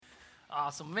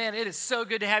Awesome. Man, it is so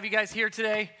good to have you guys here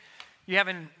today. You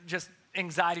having just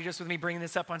anxiety just with me bringing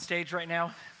this up on stage right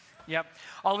now? Yep.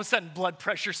 All of a sudden, blood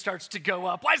pressure starts to go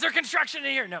up. Why is there construction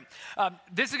in here? No.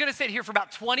 This is going to sit here for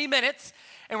about 20 minutes,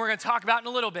 and we're going to talk about it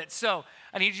in a little bit. So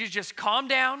I need you to just calm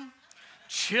down,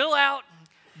 chill out.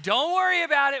 Don't worry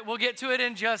about it. We'll get to it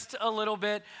in just a little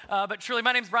bit. But truly,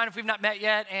 my name's Brian, if we've not met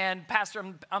yet, and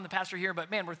I'm the pastor here.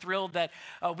 But man, we're thrilled that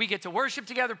we get to worship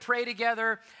together, pray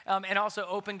together, and also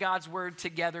open God's word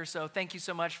together. So thank you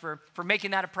so much for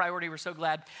making that a priority. We're so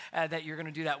glad that you're going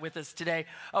to do that with us today.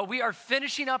 We are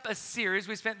finishing up a series.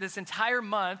 We spent this entire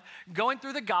month going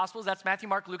through the Gospels. That's Matthew,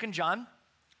 Mark, Luke, and John,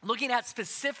 looking at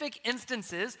specific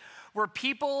instances where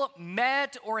people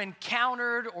met or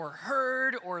encountered or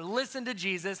heard or listened to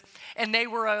Jesus, and they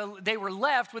were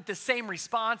left with the same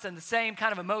response and the same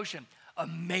kind of emotion,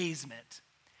 amazement.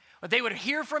 But they would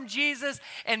hear from Jesus,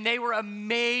 and they were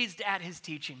amazed at his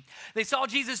teaching. They saw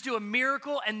Jesus do a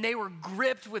miracle, and they were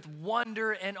gripped with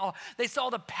wonder and awe. They saw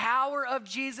the power of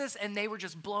Jesus, and they were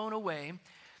just blown away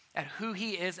at who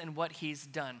he is and what he's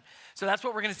done. So that's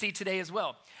what we're going to see today as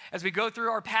well. As we go through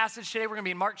our passage today, we're going to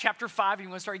be in Mark chapter 5. You're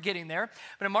going to start getting there.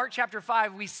 But in Mark chapter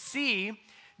 5, we see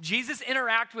Jesus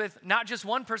interact with not just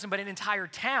one person, but an entire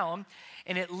town,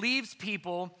 and it leaves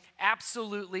people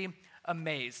absolutely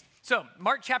amazed. So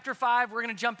Mark chapter 5, we're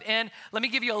going to jump in. Let me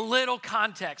give you a little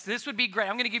context. This would be great.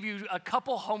 I'm going to give you a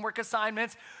couple homework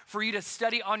assignments for you to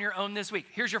study on your own this week.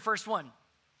 Here's your first one.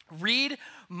 Read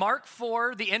Mark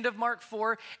 4, the end of Mark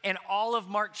 4, and all of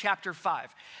Mark chapter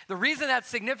 5. The reason that's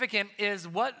significant is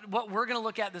what we're going to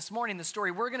look at this morning, the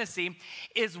story we're going to see,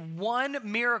 is one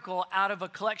miracle out of a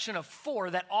collection of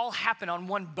 4 that all happen on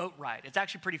one boat ride. It's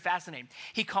actually pretty fascinating.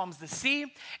 He calms the sea,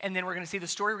 and then we're going to see the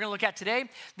story we're going to look at today.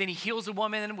 Then he heals a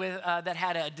woman that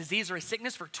had a disease or a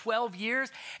sickness for 12 years,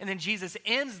 and then Jesus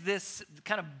ends this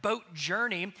kind of boat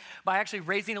journey by actually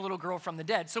raising a little girl from the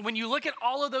dead. So when you look at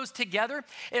all of those together,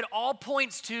 it all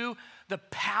points to the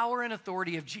power and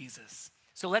authority of Jesus.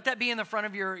 So let that be in the front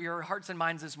of your hearts and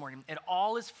minds this morning. It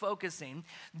all is focusing,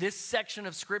 this section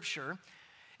of scripture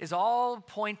is all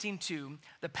pointing to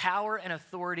the power and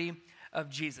authority of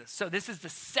Jesus. So this is the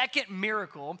second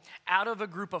miracle out of a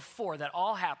group of 4 that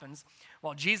all happens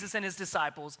while Jesus and his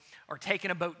disciples are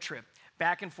taking a boat trip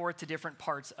back and forth to different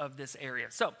parts of this area.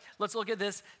 So let's look at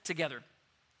this together.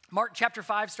 Mark chapter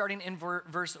 5, starting in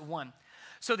verse 1.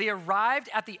 So they arrived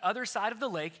at the other side of the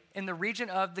lake in the region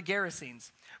of the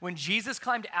Gerasenes. When Jesus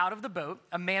climbed out of the boat,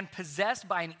 a man possessed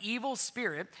by an evil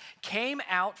spirit came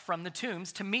out from the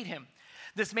tombs to meet him.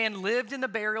 This man lived in the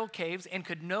burial caves and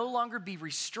could no longer be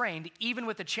restrained, even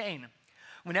with a chain.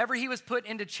 Whenever he was put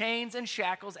into chains and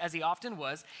shackles, as he often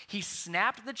was, he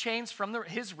snapped the chains from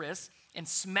his wrists and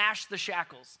smashed the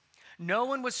shackles. No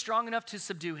one was strong enough to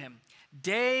subdue him.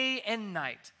 Day and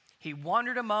night, he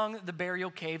wandered among the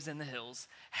burial caves in the hills,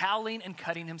 howling and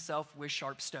cutting himself with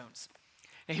sharp stones.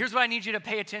 Now, here's what I need you to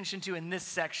pay attention to in this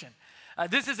section.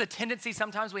 This is a tendency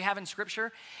sometimes we have in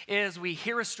Scripture, is we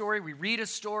hear a story, we read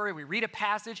a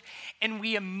passage, and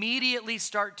we immediately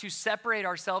start to separate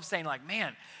ourselves saying like,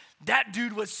 man, that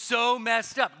dude was so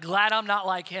messed up. Glad I'm not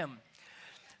like him.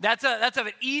 That's an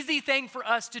easy thing for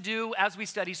us to do as we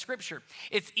study Scripture.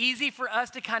 It's easy for us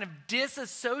to kind of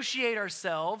disassociate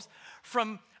ourselves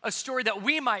from a story that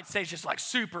we might say is just like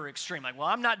super extreme. Like, well,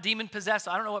 I'm not demon possessed.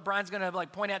 So I don't know what Brian's going to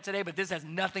like point at today, but this has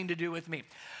nothing to do with me.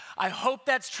 I hope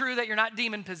that's true, that you're not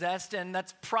demon possessed, and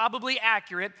that's probably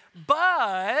accurate.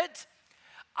 But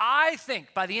I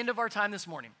think by the end of our time this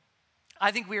morning, I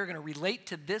think we are going to relate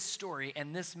to this story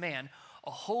and this man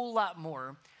a whole lot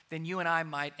more than you and I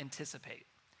might anticipate.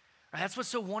 Right? That's what's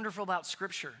so wonderful about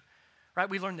Scripture. Right?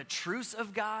 We learn the truths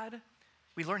of God.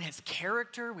 We learn his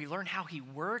character, we learn how he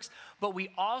works, but we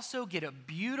also get a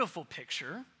beautiful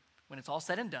picture, when it's all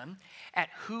said and done, at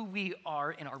who we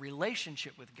are in our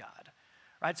relationship with God,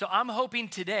 right? So I'm hoping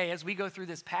today, as we go through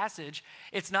this passage,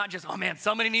 it's not just, oh man,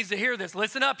 somebody needs to hear this.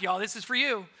 Listen up, y'all, this is for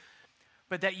you.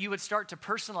 But that you would start to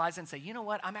personalize and say, you know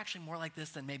what, I'm actually more like this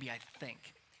than maybe I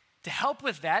think. To help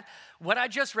with that, what I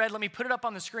just read, let me put it up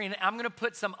on the screen. I'm going to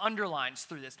put some underlines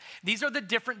through this. These are the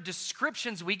different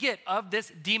descriptions we get of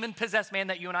this demon-possessed man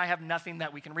that you and I have nothing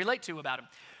that we can relate to about him.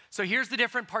 So here's the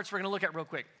different parts we're going to look at real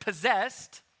quick.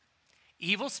 Possessed,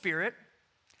 evil spirit,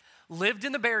 lived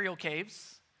in the burial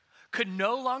caves, could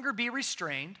no longer be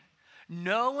restrained,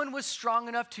 no one was strong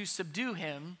enough to subdue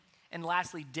him, and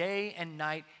lastly, day and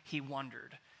night he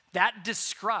wandered. That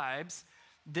describes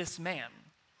this man.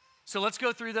 So let's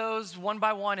go through those one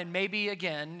by one, and maybe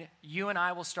again, you and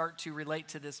I will start to relate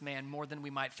to this man more than we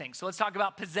might think. So let's talk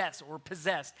about possess or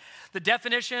possessed. The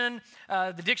definition,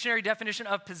 the dictionary definition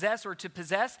of possess or to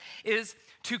possess is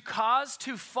to cause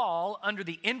to fall under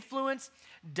the influence,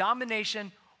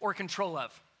 domination, or control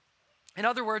of. In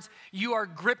other words, you are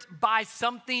gripped by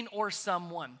something or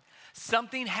someone.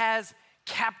 Something has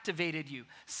captivated you.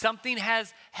 Something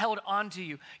has held on to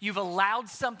you. You've allowed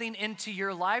something into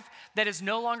your life that is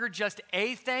no longer just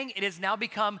a thing. It has now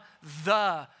become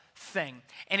the thing.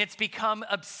 And it's become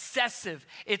obsessive.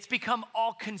 It's become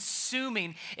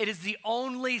all-consuming. It is the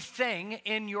only thing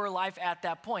in your life at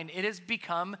that point. It has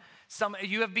become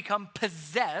you have become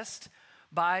possessed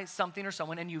by something or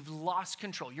someone, and you've lost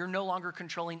control. You're no longer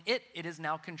controlling it. It is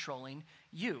now controlling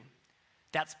you.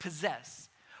 That's possess.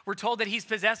 We're told that he's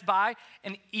possessed by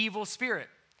an evil spirit,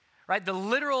 right? The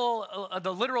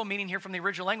literal meaning here from the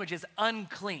original language is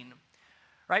unclean,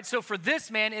 right? So for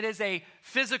this man, it is a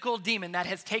physical demon that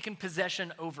has taken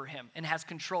possession over him and has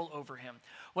control over him.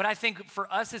 What I think for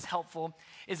us is helpful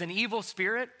is an evil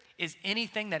spirit is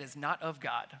anything that is not of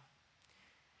God.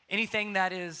 Anything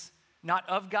that is not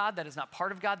of God, that is not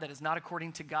part of God, that is not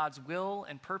according to God's will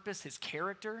and purpose, his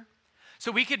character.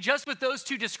 So we could just with those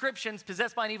two descriptions,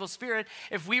 possessed by an evil spirit,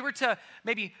 if we were to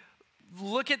maybe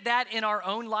look at that in our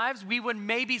own lives, we would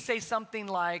maybe say something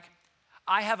like,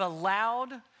 I have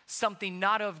allowed something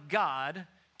not of God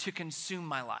to consume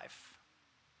my life.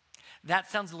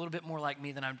 That sounds a little bit more like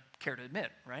me than I care to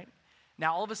admit, right?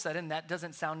 Now, all of a sudden, that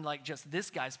doesn't sound like just this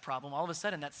guy's problem. All of a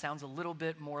sudden, that sounds a little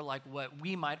bit more like what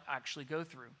we might actually go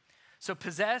through. So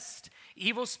possessed,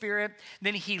 evil spirit,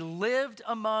 then he lived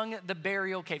among the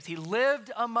burial caves. He lived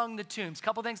among the tombs.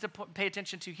 Couple things to pay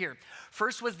attention to here.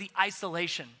 First was the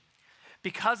isolation.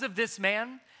 Because of this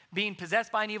man being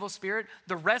possessed by an evil spirit,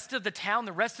 the rest of the town,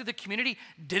 the rest of the community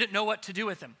didn't know what to do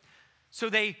with him. So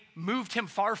they moved him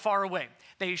far, far away.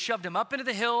 They shoved him up into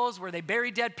the hills where they bury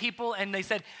dead people, and they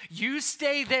said, you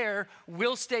stay there,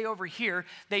 we'll stay over here.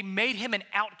 They made him an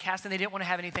outcast, and they didn't want to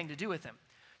have anything to do with him.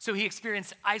 So he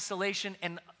experienced isolation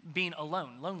and being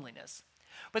alone, loneliness.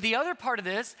 But the other part of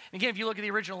this, again, if you look at the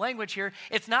original language here,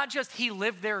 it's not just he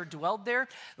lived there or dwelled there.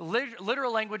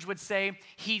 Literal language would say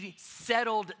he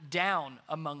settled down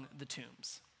among the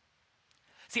tombs.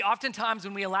 See, oftentimes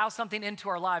when we allow something into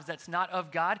our lives that's not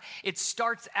of God, it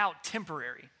starts out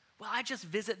temporary. Well, I just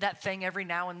visit that thing every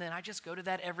now and then. I just go to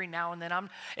that every now and then.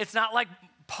 It's not like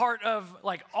part of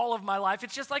like all of my life.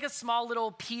 It's just like a small little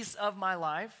piece of my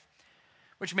life.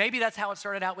 Which maybe that's how it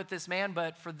started out with this man,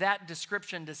 but for that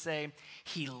description to say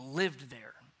he lived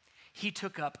there, he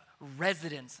took up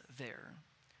residence there.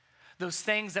 Those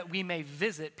things that we may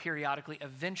visit periodically,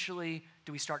 eventually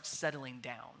do we start settling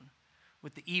down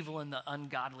with the evil and the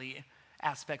ungodly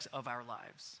aspects of our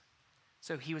lives.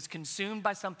 So he was consumed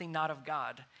by something not of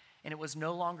God, and it was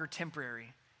no longer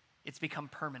temporary. It's become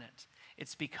permanent.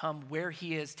 It's become where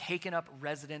he has taken up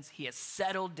residence. He has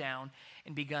settled down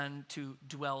and begun to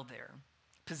dwell there.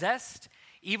 Possessed,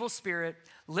 evil spirit,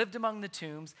 lived among the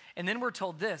tombs, and then we're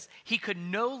told this, he could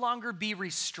no longer be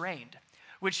restrained,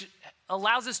 which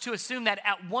allows us to assume that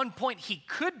at one point he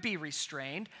could be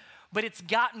restrained, but it's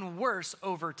gotten worse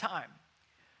over time.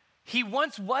 He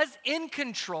once was in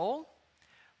control,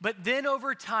 but then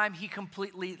over time he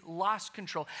completely lost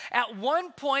control. At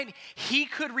one point he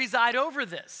could reside over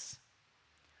this,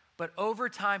 but over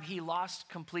time he lost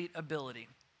complete ability,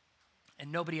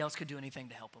 and nobody else could do anything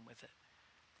to help him with it.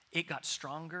 It got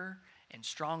stronger and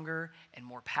stronger and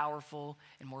more powerful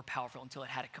until it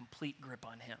had a complete grip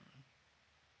on him.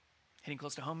 Hitting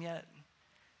close to home yet?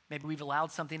 Maybe we've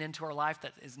allowed something into our life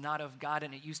that is not of God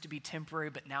and it used to be temporary,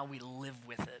 but now we live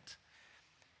with it.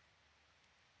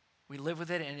 We live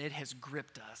with it and it has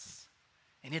gripped us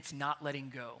and it's not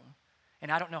letting go.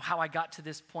 And I don't know how I got to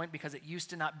this point because it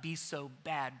used to not be so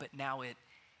bad, but now it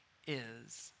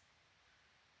is.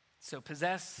 So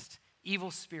possessed,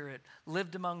 evil spirit,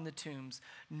 lived among the tombs,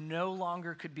 no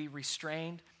longer could be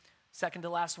restrained. Second to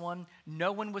last one,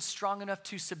 no one was strong enough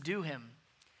to subdue him.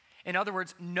 In other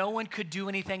words, no one could do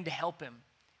anything to help him.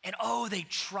 And they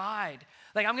tried.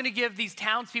 Like, I'm gonna give these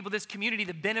townspeople, this community,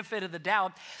 the benefit of the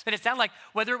doubt that it sounded like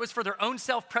whether it was for their own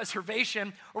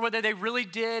self-preservation or whether they really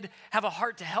did have a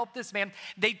heart to help this man,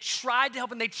 they tried to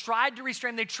help him, they tried to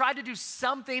restrain him, they tried to do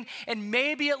something, and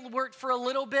maybe it worked for a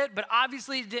little bit, but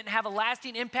obviously it didn't have a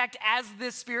lasting impact as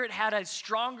this spirit had a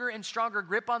stronger and stronger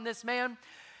grip on this man,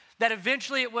 that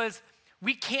eventually it was,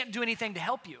 we can't do anything to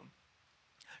help you.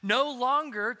 No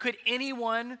longer could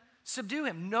anyone subdue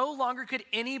him. No longer could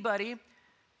anybody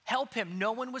help him.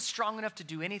 No one was strong enough to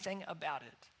do anything about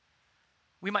it.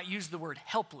 We might use the word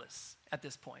helpless at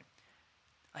this point.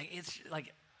 Like, it's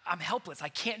like, I'm helpless. I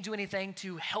can't do anything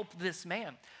to help this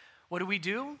man. What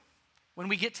do? When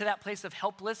we get to that place of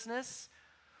helplessness,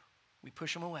 we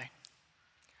push him away.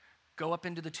 Go up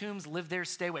into the tombs, live there,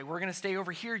 stay away. We're going to stay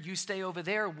over here, you stay over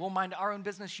there. We'll mind our own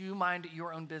business, you mind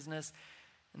your own business.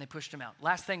 And they pushed him out.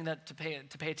 Last thing that to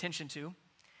pay attention to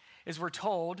is we're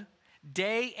told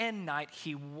day and night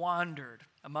he wandered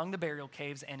among the burial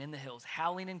caves and in the hills,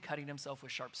 howling and cutting himself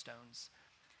with sharp stones.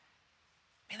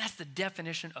 Man, that's the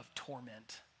definition of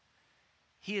torment.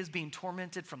 He is being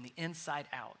tormented from the inside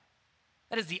out.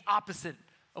 That is the opposite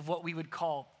of what we would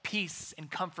call peace and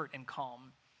comfort and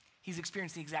calm. He's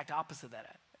experienced the exact opposite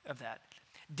of that.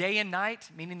 Day and night,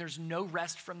 meaning there's no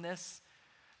rest from this.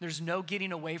 There's no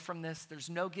getting away from this. There's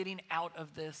no getting out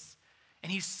of this.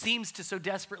 And he seems to so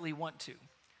desperately want to,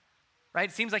 right?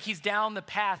 It seems like he's down the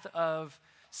path of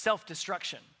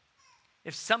self-destruction.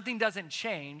 If something doesn't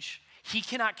change, he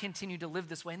cannot continue to live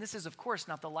this way. And this is, of course,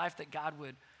 not the life that God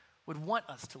would want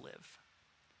us to live.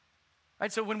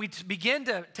 Right? So when we begin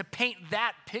to paint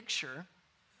that picture,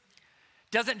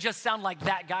 it doesn't just sound like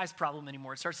that guy's problem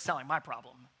anymore. It starts to sound like my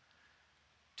problem.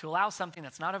 To allow something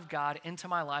that's not of God into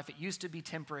my life, it used to be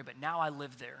temporary, but now I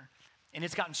live there. And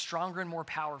it's gotten stronger and more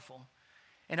powerful.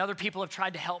 And other people have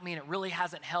tried to help me, and it really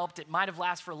hasn't helped. It might have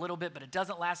lasted for a little bit, but it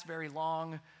doesn't last very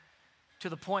long, to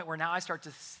the point where now I start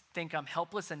to think I'm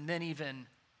helpless and then even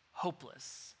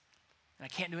hopeless. And I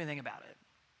can't do anything about it.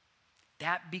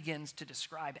 That begins to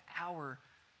describe our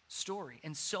story.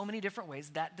 In so many different ways,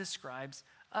 that describes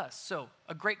us. So,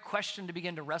 a great question to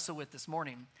begin to wrestle with this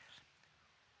morning.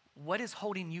 What is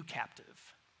holding you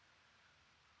captive?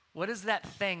 What is that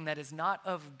thing that is not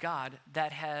of God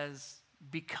that has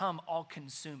become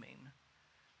all-consuming,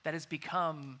 that has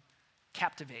become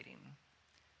captivating,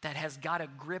 that has got a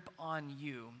grip on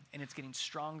you, and it's getting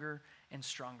stronger and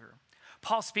stronger?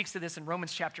 Paul speaks to this in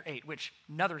Romans chapter 8, which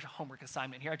another homework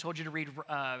assignment here. I told you to read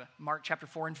Mark chapter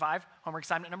 4 and 5, homework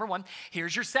assignment number 1.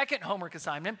 Here's your second homework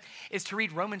assignment, is to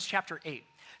read Romans chapter 8.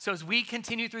 So as we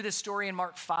continue through this story in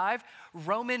Mark 5,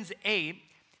 Romans 8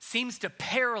 seems to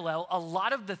parallel a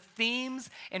lot of the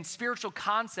themes and spiritual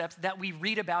concepts that we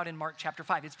read about in Mark chapter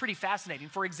 5. It's pretty fascinating.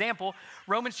 For example,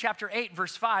 Romans chapter 8,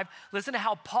 verse 5, listen to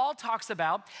how Paul talks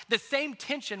about the same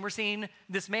tension we're seeing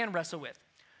this man wrestle with.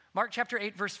 Mark chapter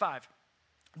 8, verse 5.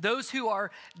 Those who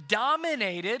are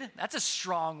dominated, that's a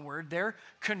strong word there,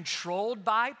 controlled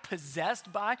by,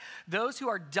 possessed by, those who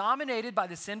are dominated by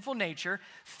the sinful nature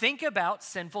think about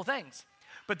sinful things.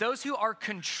 But those who are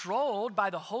controlled by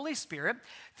the Holy Spirit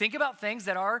think about things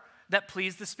that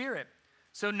please the Spirit.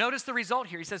 So notice the result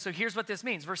here. He says, so here's what this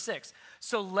means, verse 6.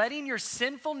 So letting your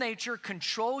sinful nature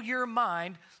control your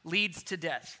mind leads to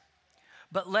death.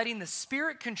 But letting the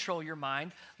Spirit control your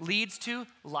mind leads to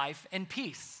life and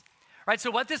peace. Right,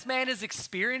 so what this man is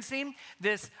experiencing,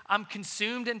 this I'm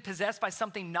consumed and possessed by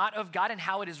something not of God, and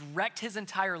how it has wrecked his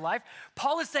entire life,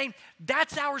 Paul is saying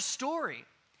that's our story.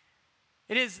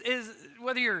 It is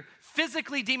whether you're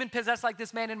physically demon-possessed like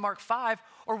this man in Mark 5,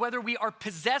 or whether we are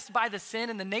possessed by the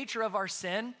sin and the nature of our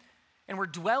sin, and we're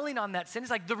dwelling on that sin,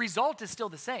 it's like the result is still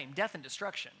the same, death and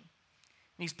destruction.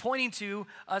 And he's pointing to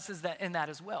us in that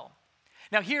as well.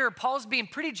 Now here, Paul's being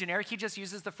pretty generic. He just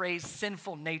uses the phrase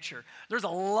sinful nature. There's a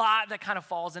lot that kind of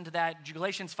falls into that.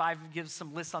 Galatians 5 gives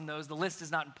some lists on those. The list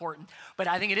is not important, but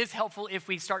I think it is helpful if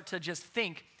we start to just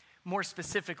think more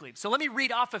specifically. So let me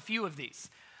read off a few of these.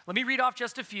 Let me read off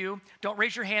just a few. Don't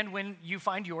raise your hand when you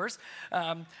find yours.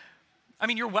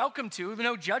 You're welcome to.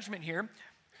 No judgment here.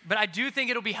 But I do think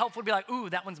it'll be helpful to be like, ooh,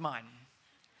 that one's mine.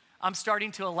 I'm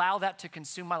starting to allow that to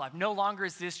consume my life. No longer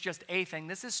is this just a thing.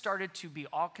 This has started to be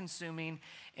all-consuming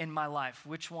in my life.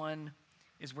 Which one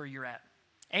is where you're at?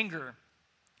 Anger,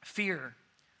 fear,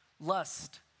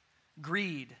 lust,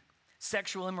 greed,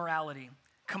 sexual immorality,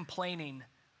 complaining,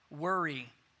 worry,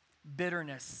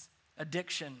 bitterness,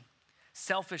 addiction,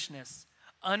 selfishness,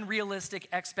 unrealistic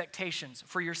expectations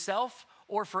for yourself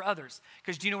or for others.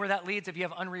 Because do you know where that leads? If you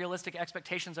have unrealistic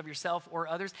expectations of yourself or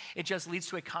others, it just leads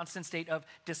to a constant state of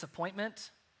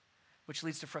disappointment, which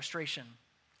leads to frustration.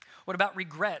 What about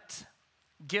regret,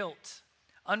 guilt,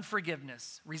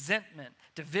 unforgiveness, resentment,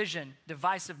 division,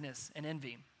 divisiveness, and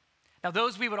envy? Now,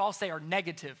 those we would all say are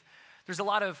negative. There's a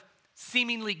lot of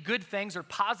seemingly good things or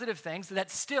positive things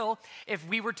that still, if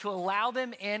we were to allow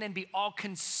them in and be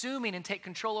all-consuming and take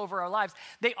control over our lives,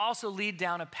 they also lead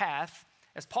down a path,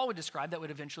 as Paul would describe, that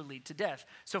would eventually lead to death.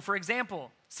 So for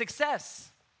example,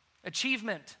 success,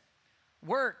 achievement,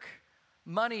 work,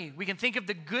 money. We can think of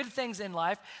the good things in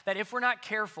life that if we're not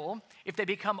careful, if they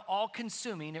become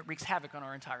all-consuming, it wreaks havoc on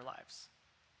our entire lives.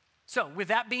 So with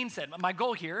that being said, my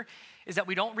goal here is that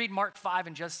we don't read Mark 5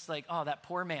 and just like, oh, that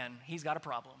poor man, he's got a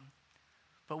problem.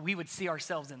 But we would see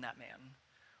ourselves in that man.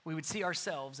 We would see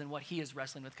ourselves in what he is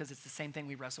wrestling with, because it's the same thing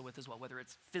we wrestle with as well, whether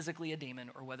it's physically a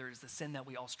demon or whether it's the sin that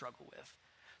we all struggle with.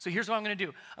 So here's what I'm going to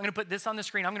do. I'm going to put this on the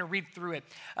screen. I'm going to read through it.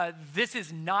 This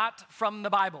is not from the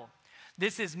Bible.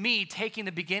 This is me taking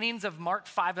the beginnings of Mark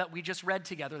 5 that we just read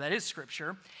together, that is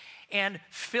scripture, and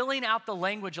filling out the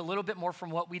language a little bit more from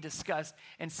what we discussed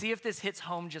and see if this hits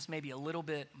home just maybe a little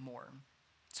bit more.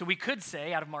 So we could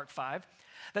say, out of Mark 5,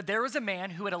 that there was a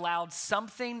man who had allowed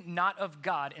something not of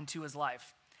God into his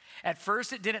life. At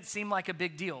first, it didn't seem like a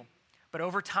big deal, but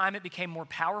over time, it became more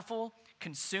powerful,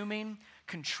 consuming,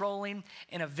 controlling,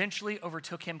 and eventually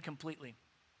overtook him completely.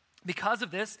 Because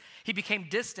of this, he became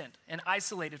distant and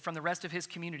isolated from the rest of his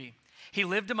community. He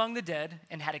lived among the dead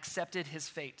and had accepted his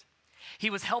fate. He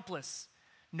was helpless.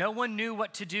 No one knew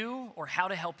what to do or how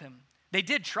to help him. They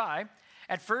did try.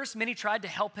 At first, many tried to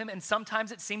help him, and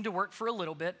sometimes it seemed to work for a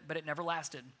little bit, but it never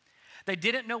lasted. They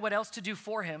didn't know what else to do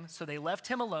for him, so they left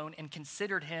him alone and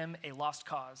considered him a lost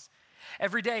cause.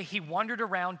 Every day, he wandered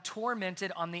around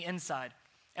tormented on the inside.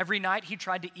 Every night, he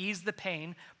tried to ease the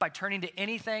pain by turning to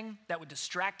anything that would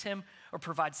distract him or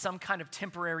provide some kind of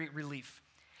temporary relief.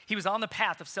 He was on the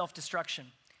path of self-destruction.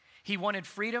 He wanted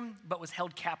freedom, but was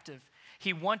held captive.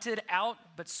 He wanted out,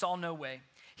 but saw no way.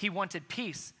 He wanted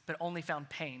peace, but only found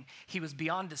pain. He was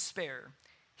beyond despair.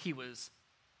 He was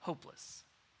hopeless.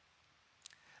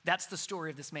 That's the story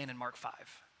of this man in Mark 5.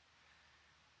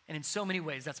 And in so many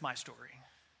ways, that's my story.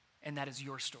 And that is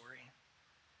your story,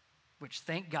 which,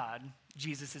 thank God,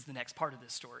 Jesus is the next part of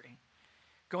this story.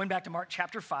 Going back to Mark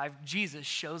chapter 5, Jesus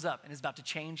shows up and is about to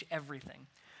change everything.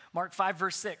 Mark 5,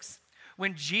 verse 6.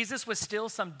 When Jesus was still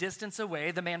some distance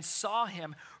away, the man saw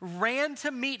him, ran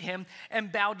to meet him,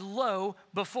 and bowed low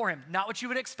before him. Not what you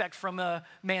would expect from a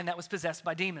man that was possessed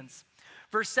by demons.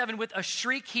 Verse 7, with a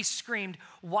shriek, he screamed,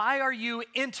 "Why are you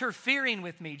interfering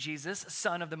with me, Jesus,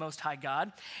 Son of the Most High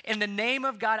God? In the name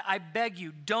of God, I beg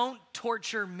you, don't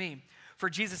torture me." For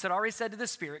Jesus had already said to the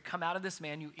spirit, "Come out of this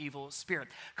man, you evil spirit."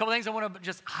 A couple things I want to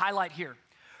just highlight here.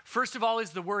 First of all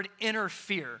is the word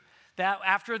interfere. That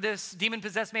after this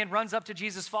demon-possessed man runs up to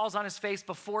Jesus, falls on his face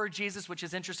before Jesus, which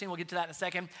is interesting. We'll get to that in a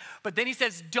second. But then he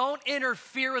says, "Don't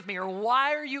interfere with me," or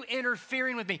 "Why are you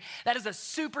interfering with me?" That is a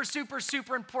super, super,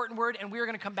 super important word, and we are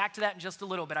going to come back to that in just a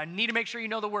little bit. I need to make sure you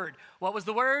know the word. What was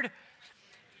the word?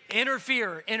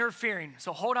 Interfere, interfering.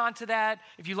 So hold on to that.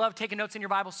 If you love taking notes in your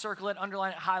Bible, circle it,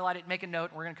 underline it, highlight it, make a note,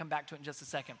 and we're going to come back to it in just a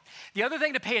second. The other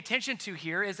thing to pay attention to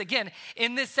here is, again,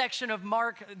 in this section of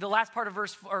Mark, the last part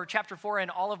of chapter 4 and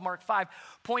all of Mark 5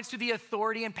 points to the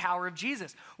authority and power of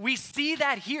Jesus. We see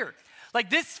that here. Like,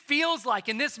 this feels like,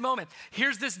 in this moment,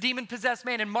 here's this demon-possessed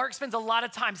man, and Mark spends a lot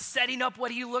of time setting up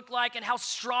what he looked like and how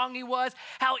strong he was,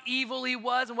 how evil he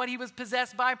was, and what he was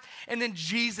possessed by, and then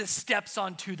Jesus steps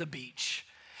onto the beach.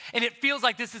 And it feels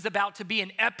like this is about to be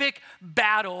an epic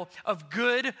battle of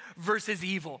good versus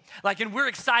evil. And we're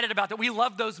excited about that. We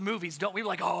love those movies, don't we? We're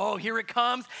like, oh, here it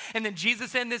comes. And then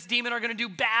Jesus and this demon are going to do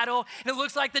battle. And it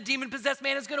looks like the demon-possessed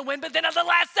man is going to win. But then at the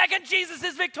last second, Jesus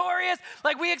is victorious.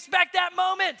 We expect that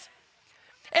moment.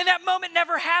 And that moment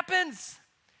never happens.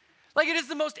 It is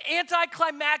the most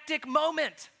anticlimactic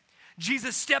moment.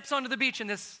 Jesus steps onto the beach and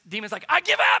this demon's like, "I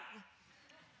give up."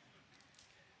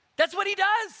 That's what he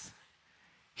does.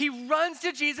 He runs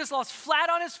to Jesus, falls flat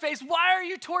on his face. "Why are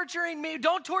you torturing me?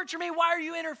 Don't torture me. Why are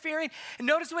you interfering?" And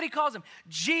notice what he calls him.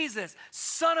 Jesus,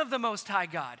 Son of the Most High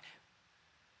God.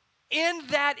 In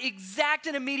that exact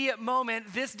and immediate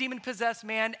moment, this demon-possessed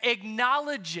man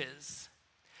acknowledges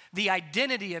the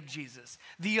identity of Jesus,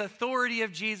 the authority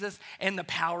of Jesus, and the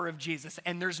power of Jesus.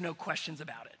 And there's no questions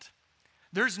about it.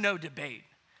 There's no debate.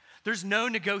 There's no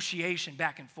negotiation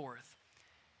back and forth.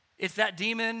 It's that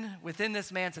demon within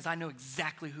this man says, "I know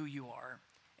exactly who you are,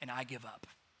 and I give up."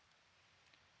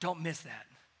 Don't miss that.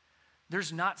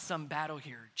 There's not some battle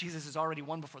here. Jesus has already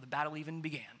won before the battle even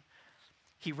began.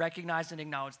 He recognized and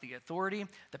acknowledged the authority,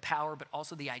 the power, but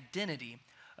also the identity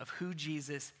of who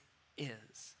Jesus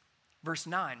is. Verse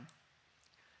 9,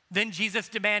 then Jesus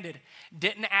demanded,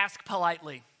 didn't ask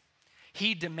politely.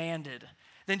 He demanded.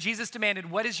 Then Jesus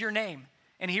demanded, "What is your name?"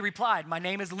 And he replied, "My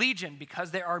name is Legion,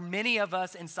 because there are many of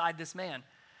us inside this man."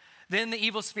 Then the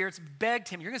evil spirits begged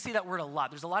him. You're going to see that word a lot.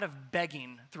 There's a lot of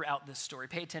begging throughout this story.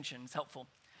 Pay attention, it's helpful.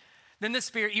 Then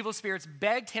the evil spirits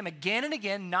begged him again and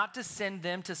again not to send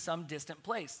them to some distant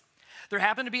place. There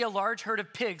happened to be a large herd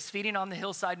of pigs feeding on the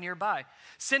hillside nearby.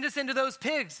 "Send us into those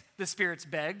pigs," the spirits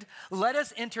begged. "Let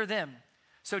us enter them."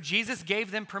 So Jesus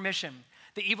gave them permission.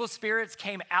 the evil spirits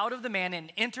came out of the man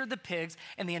and entered the pigs,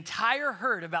 and the entire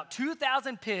herd, about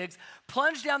 2,000 pigs,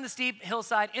 plunged down the steep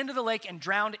hillside into the lake and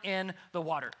drowned in the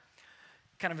water.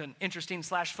 Kind of an interesting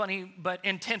 / funny but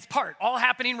intense part, all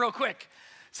happening real quick.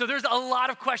 So there's a lot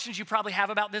of questions you probably have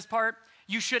about this part.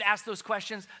 You should ask those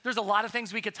questions. There's a lot of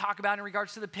things we could talk about in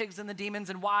regards to the pigs and the demons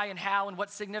and why and how and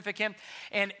what's significant.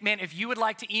 And man, if you would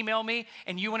like to email me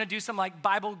and you want to do some like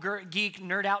Bible geek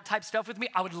nerd out type stuff with me,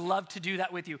 I would love to do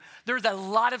that with you. There's a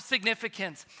lot of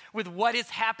significance with what is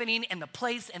happening and the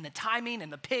place and the timing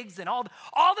and the pigs and all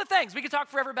the things. We could talk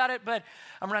forever about it, but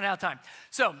I'm running out of time.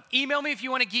 So email me if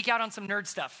you want to geek out on some nerd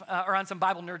stuff or on some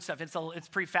Bible nerd stuff. It's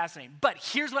pretty fascinating. But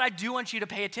here's what I do want you to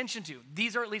pay attention to.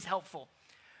 These are at least helpful.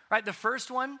 Right, the first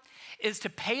one is to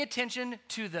pay attention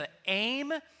to the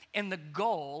aim and the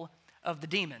goal of the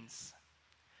demons: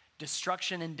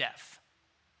 destruction and death.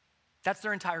 That's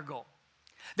their entire goal.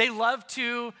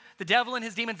 The devil and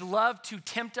his demons love to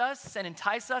tempt us and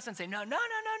entice us and say, no,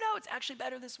 it's actually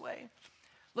better this way.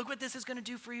 Look what this is going to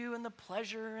do for you and the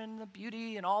pleasure and the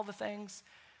beauty and all the things.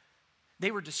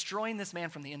 They were destroying this man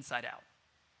from the inside out.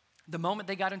 The moment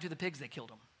they got into the pigs, they killed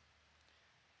him.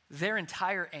 Their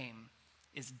entire aim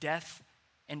is death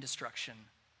and destruction,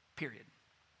 period.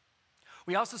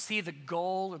 We also see the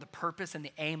goal or the purpose and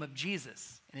the aim of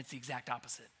Jesus, and it's the exact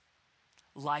opposite: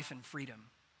 life and freedom.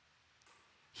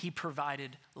 He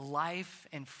provided life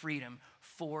and freedom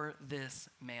for this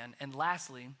man. And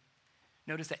lastly,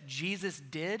 notice that Jesus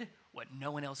did what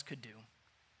no one else could do.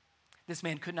 This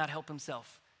man could not help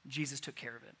himself. Jesus took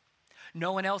care of it.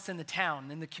 No one else in the town,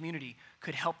 in the community,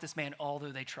 could help this man,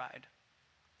 although they tried.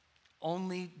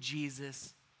 Only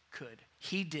Jesus could.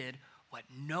 He did what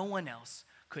no one else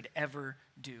could ever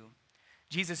do.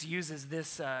 Jesus uses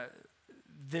this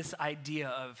idea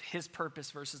of his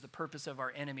purpose versus the purpose of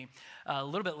our enemy. A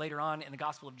little bit later on in the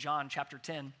Gospel of John, chapter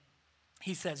 10,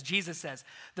 Jesus says,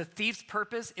 the thief's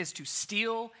purpose is to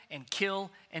steal and kill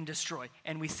and destroy.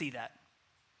 And we see that.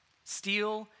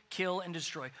 Steal, kill, and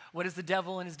destroy. What does the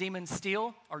devil and his demons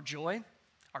steal? Our joy,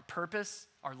 our purpose,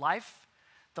 our life.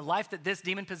 The life that this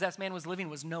demon-possessed man was living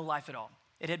was no life at all.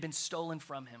 It had been stolen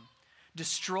from him.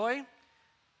 Destroy,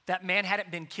 that man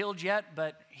hadn't been killed yet,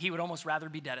 but he would almost rather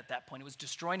be dead at that point. It was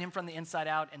destroying him from the inside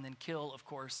out, and then kill, of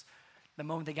course. The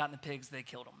moment they got in the pigs, they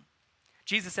killed him.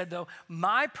 Jesus said, though,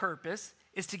 my purpose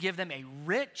is to give them a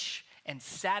rich and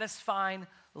satisfying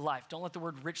life. Don't let the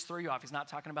word rich throw you off. He's not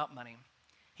talking about money.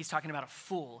 He's talking about a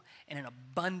full and an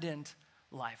abundant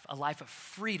life, a life of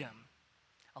freedom,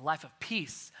 a life of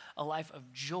peace, a life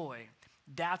of joy.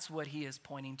 That's what he is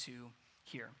pointing to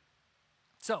here.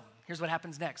 So here's what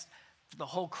happens next. The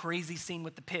whole crazy scene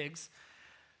with the pigs.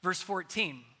 Verse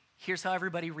 14, here's how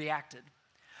everybody reacted.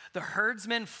 The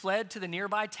herdsmen fled to the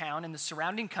nearby town and the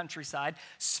surrounding countryside,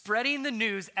 spreading the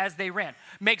news as they ran.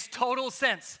 Makes total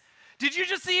sense. Did you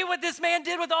just see what this man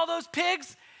did with all those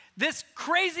pigs? This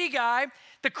crazy guy,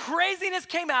 the craziness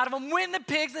came out of him, went in the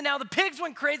pigs, and now the pigs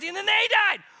went crazy, and then they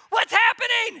died. What's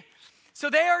happening? So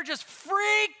they are just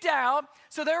freaked out.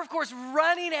 So they're, of course,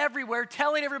 running everywhere,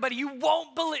 telling everybody, you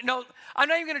won't believe. No, I'm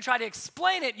not even going to try to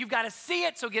explain it. You've got to see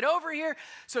it, so get over here.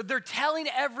 So they're telling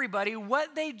everybody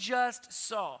what they just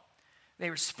saw. They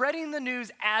were spreading the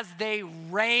news as they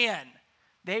ran.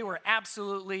 They were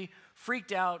absolutely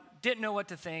freaked out, didn't know what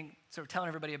to think, so we're telling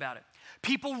everybody about it.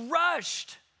 People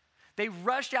rushed. They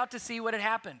rushed out to see what had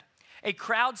happened. A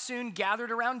crowd soon gathered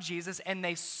around Jesus, and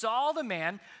they saw the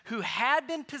man who had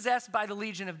been possessed by the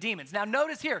legion of demons. Now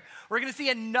notice here, we're going to see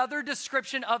another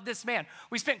description of this man.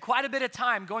 We spent quite a bit of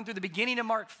time going through the beginning of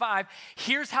Mark 5.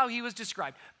 Here's how he was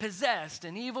described: possessed,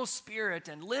 an evil spirit,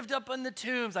 and lived up in the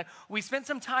tombs. Like, we spent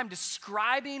some time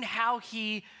describing how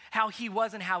he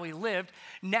was and how he lived.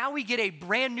 Now we get a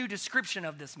brand new description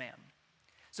of this man.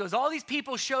 So as all these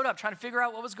people showed up trying to figure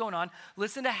out what was going on,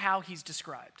 listen to how he's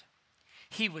described.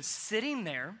 He was sitting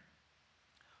there,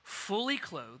 fully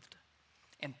clothed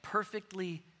and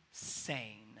perfectly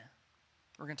sane.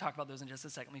 We're going to talk about those in just a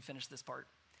second. Let me finish this part.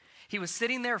 He was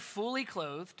sitting there, fully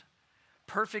clothed,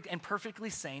 perfectly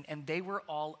sane, and they were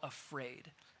all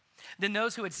afraid. Then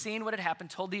those who had seen what had happened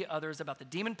told the others about the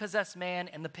demon-possessed man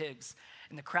and the pigs,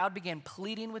 and the crowd began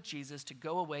pleading with Jesus to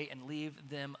go away and leave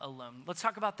them alone. Let's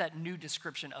talk about that new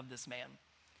description of this man.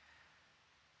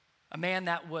 A man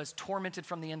that was tormented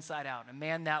from the inside out. A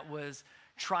man that was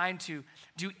trying to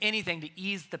do anything to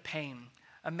ease the pain.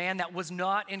 A man that was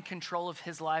not in control of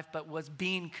his life, but was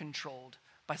being controlled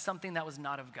by something that was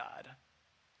not of God.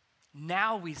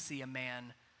 Now we see a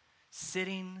man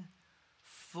sitting,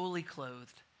 fully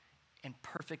clothed, and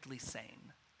perfectly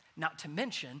sane. Not to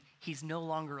mention, he's no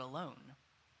longer alone.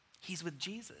 He's with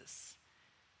Jesus.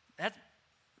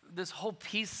 this whole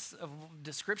piece of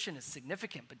description is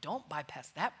significant, but don't bypass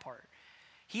that part.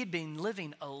 He had been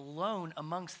living alone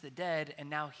amongst the dead, and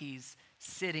now he's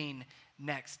sitting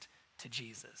next to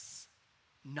Jesus.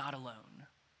 Not alone,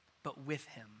 but with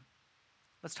him.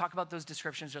 Let's talk about those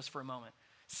descriptions just for a moment.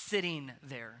 Sitting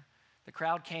there. The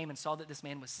crowd came and saw that this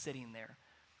man was sitting there.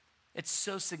 It's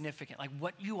so significant. Like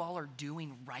what you all are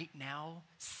doing right now,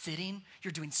 sitting,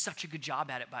 you're doing such a good job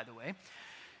at it, by the way.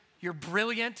 You're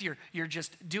brilliant. You're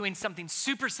just doing something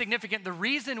super significant. The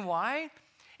reason why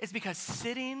is because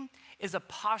sitting is a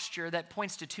posture that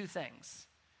points to two things: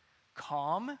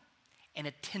 calm and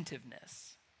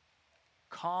attentiveness.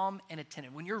 Calm and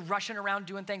attentive. When you're rushing around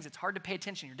doing things, it's hard to pay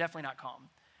attention. You're definitely not calm.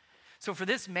 So for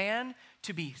this man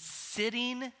to be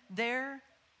sitting there,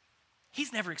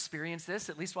 he's never experienced this,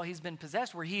 at least while he's been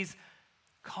possessed, where he's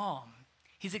calm.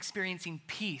 He's experiencing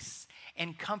peace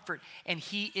and comfort, and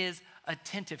he is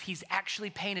attentive. He's actually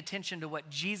paying attention to what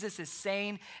Jesus is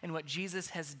saying and what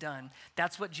Jesus has done.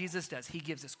 That's what Jesus does. He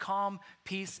gives us calm,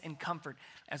 peace, and comfort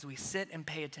as we sit and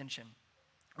pay attention.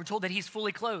 We're told that he's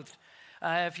fully clothed.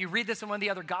 If you read this in one of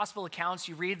the other gospel accounts,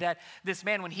 you read that this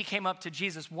man, when he came up to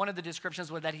Jesus, one of the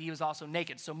descriptions was that he was also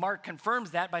naked. So Mark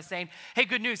confirms that by saying, hey,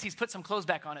 good news, he's put some clothes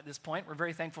back on at this point. We're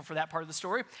very thankful for that part of the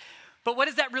story. But what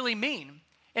does that really mean?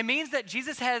 It means that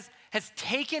Jesus has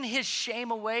taken his shame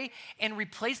away and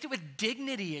replaced it with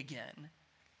dignity again.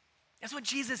 That's what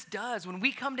Jesus does. When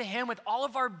we come to him with all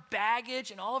of our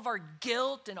baggage and all of our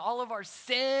guilt and all of our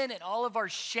sin and all of our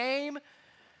shame,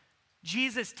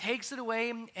 Jesus takes it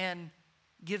away and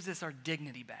gives us our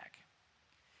dignity back.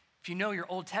 If you know your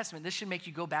Old Testament, this should make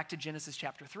you go back to Genesis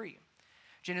chapter 3.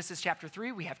 Genesis chapter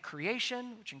 3, we have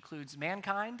creation, which includes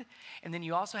mankind. And then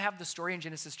you also have the story in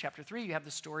Genesis chapter 3. You have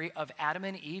the story of Adam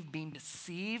and Eve being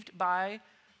deceived by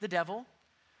the devil,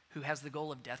 who has the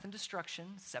goal of death and destruction,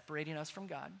 separating us from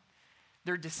God.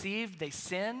 They're deceived, they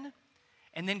sin,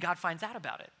 and then God finds out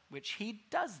about it, which he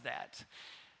does that.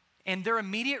 And their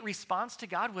immediate response to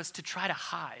God was to try to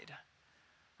hide,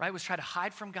 right? Was try to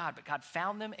hide from God, but God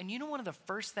found them. And you know one of the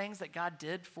first things that God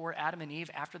did for Adam and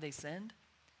Eve after they sinned?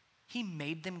 He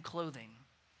made them clothing.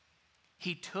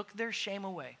 He took their shame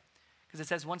away. Because it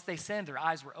says once they sinned, their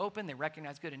eyes were open, they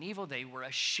recognized good and evil, they were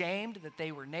ashamed that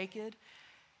they were naked.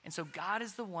 And so God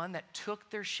is the one that took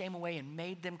their shame away and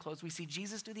made them clothes. We see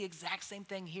Jesus do the exact same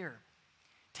thing here.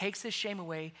 Takes his shame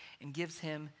away and gives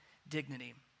him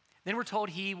dignity. Then we're told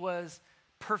he was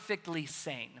perfectly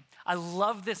sane. I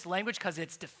love this language because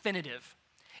it's definitive.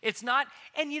 It's not,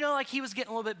 and like he was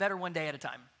getting a little bit better one day at a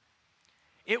time.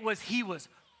 It was, he was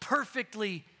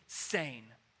perfectly sane.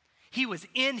 He was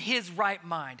in his right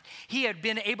mind. He had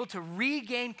been able to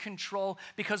regain control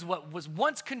because what was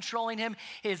once controlling him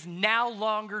is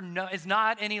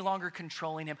not any longer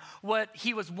controlling him. What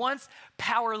he was once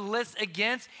powerless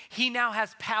against, he now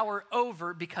has power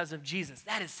over because of Jesus.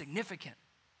 That is significant.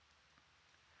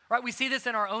 Right? We see this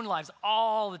in our own lives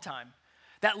all the time.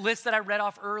 That list that I read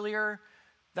off earlier,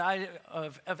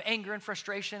 of anger and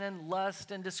frustration and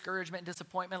lust and discouragement and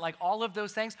disappointment, like all of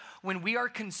those things, when we are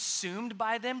consumed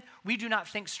by them, we do not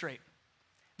think straight.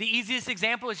 The easiest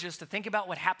example is just to think about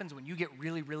what happens when you get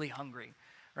really, really hungry,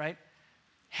 right?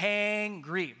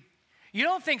 Hangry. You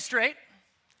don't think straight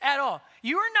at all.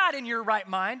 You are not in your right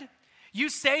mind. You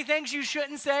say things you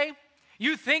shouldn't say.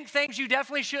 You think things you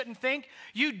definitely shouldn't think.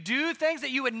 You do things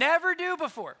that you would never do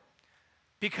before,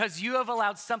 because you have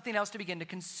allowed something else to begin to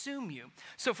consume you.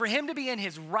 So for him to be in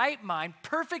his right mind,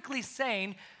 perfectly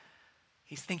sane,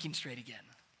 he's thinking straight again.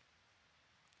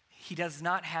 He does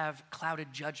not have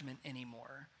clouded judgment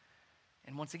anymore.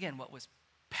 And once again, what was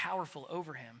powerful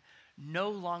over him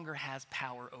no longer has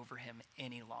power over him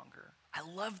any longer. I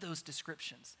love those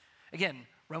descriptions. Again,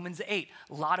 Romans 8,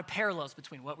 a lot of parallels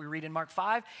between what we read in Mark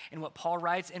 5 and what Paul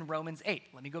writes in Romans 8.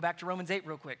 Let me go back to Romans 8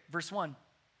 real quick. Verse 1.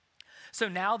 So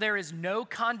now there is no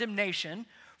condemnation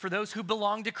for those who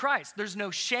belong to Christ. There's no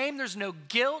shame, there's no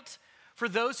guilt for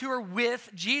those who are with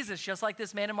Jesus, just like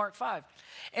this man in Mark 5.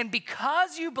 And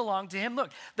because you belong to him,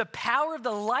 look, the power of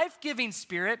the life-giving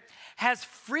Spirit has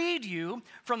freed you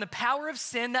from the power of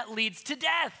sin that leads to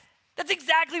death. That's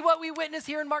exactly what we witness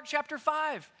here in Mark chapter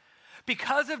 5.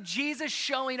 Because of Jesus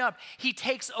showing up, he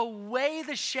takes away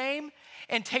the shame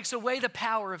and takes away the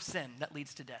power of sin that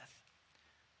leads to death.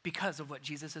 Because of what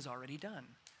Jesus has already done.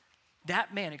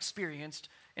 That man experienced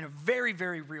in a very,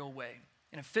 very real way,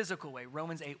 in a physical way,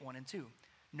 Romans 8, 1 and 2.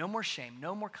 No more shame,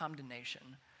 no more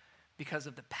condemnation because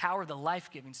of the power of the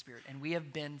life-giving Spirit, and we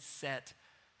have been set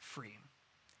free.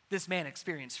 This man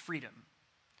experienced freedom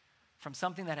from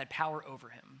something that had power over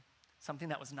him, something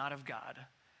that was not of God,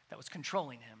 that was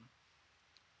controlling him.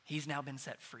 He's now been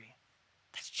set free.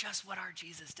 That's just what our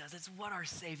Jesus does. It's what our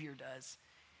Savior does.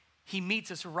 He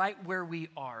meets us right where we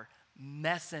are,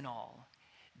 mess and all,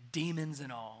 demons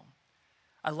and all.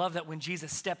 I love that when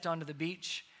Jesus stepped onto the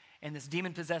beach and this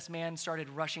demon-possessed man started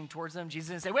rushing towards them, Jesus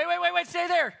didn't say, wait, stay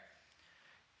there.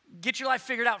 Get your life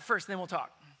figured out first, then we'll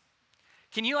talk.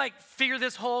 Can you figure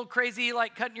this whole crazy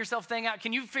cutting yourself thing out?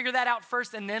 Can you figure that out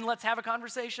first and then let's have a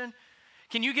conversation?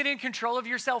 Can you get in control of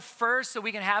yourself first so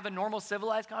we can have a normal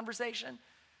civilized conversation?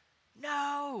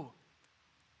 No.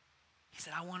 He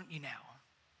said, I want you now.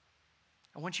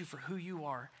 I want you for who you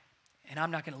are, and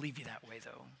I'm not going to leave you that way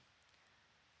though.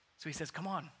 So he says, come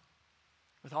on,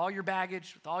 with all your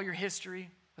baggage, with all your history,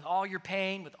 with all your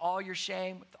pain, with all your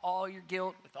shame, with all your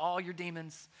guilt, with all your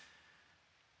demons,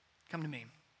 come to me.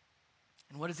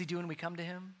 And what does he do when we come to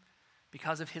him?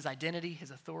 Because of his identity,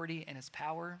 his authority, and his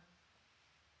power,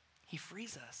 he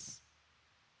frees us.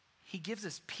 He gives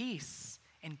us peace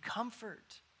and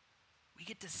comfort. We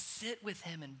get to sit with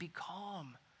him and be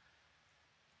calm.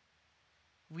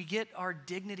 We get our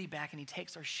dignity back, and he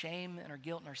takes our shame and our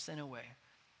guilt and our sin away.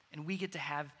 And we get to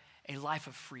have a life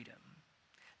of freedom.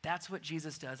 That's what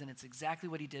Jesus does, and it's exactly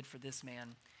what he did for this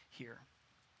man here.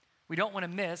 We don't want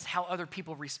to miss how other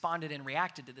people responded and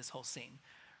reacted to this whole scene,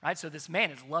 right? So this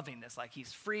man is loving this,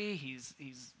 he's free,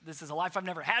 this is a life I've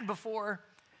never had before.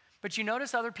 But you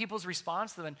notice other people's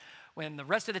response when the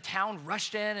rest of the town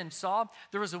rushed in and saw,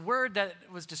 there was a word that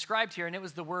was described here, and it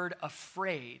was the word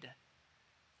afraid.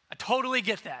 I totally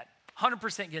get that,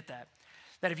 100% get that.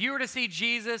 That if you were to see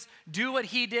Jesus do what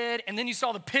he did, and then you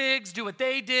saw the pigs do what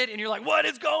they did, and you're like, what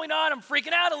is going on? I'm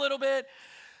freaking out a little bit.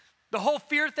 The whole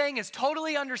fear thing is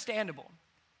totally understandable.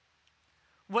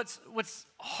 What's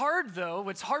hard though,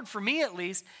 what's hard for me at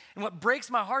least, and what breaks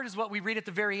my heart is what we read at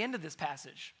the very end of this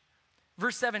passage.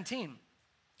 Verse 17,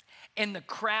 and the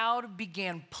crowd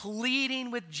began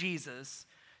pleading with Jesus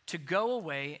to go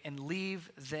away and leave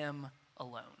them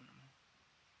alone.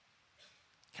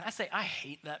 Can I say, I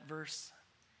hate that verse?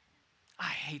 I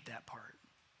hate that part.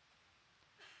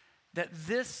 That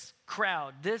this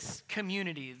crowd, this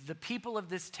community, the people of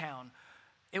this town,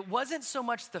 it wasn't so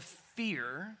much the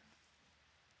fear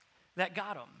that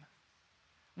got them.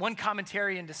 One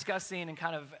commentary in discussing and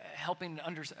kind of helping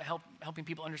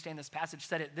people understand this passage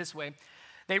said it this way.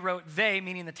 They wrote, they,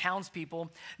 meaning the townspeople,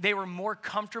 they were more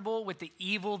comfortable with the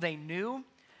evil they knew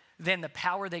than the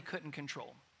power they couldn't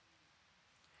control.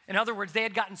 In other words, they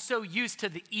had gotten so used to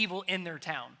the evil in their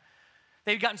town.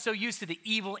 They'd gotten so used to the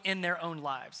evil in their own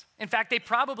lives. In fact, they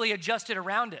probably adjusted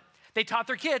around it. They taught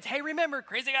their kids, hey, remember,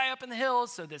 crazy guy up in the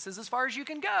hills, so this is as far as you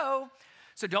can go.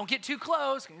 So don't get too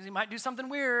close, because he might do something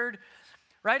weird,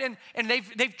 right? And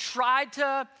they've tried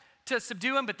to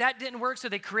subdue him, but that didn't work, so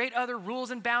they create other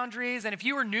rules and boundaries. And if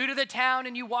you were new to the town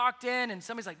and you walked in and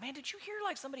somebody's like, man, did you hear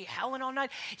somebody howling all night?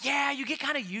 Yeah, you get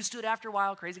kind of used to it after a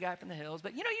while, crazy guy up in the hills,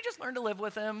 but you just learn to live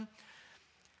with him.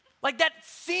 That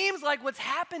seems like what's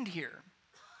happened here.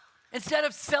 Instead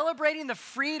of celebrating the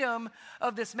freedom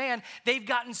of this man, they've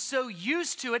gotten so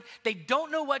used to it, they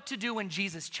don't know what to do when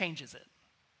Jesus changes it.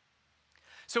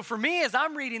 So for me, as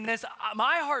I'm reading this,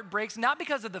 my heart breaks, not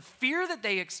because of the fear that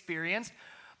they experienced,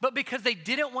 but because they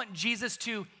didn't want Jesus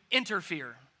to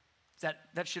interfere.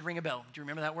 That should ring a bell. Do you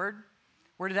remember that word?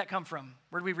 Where did that come from?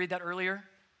 Where did we read that earlier?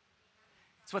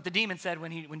 It's what the demon said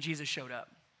when Jesus showed up.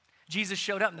 Jesus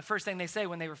showed up, and the first thing they say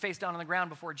when they were face down on the ground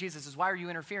before Jesus is, why are you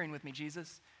interfering with me,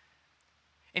 Jesus?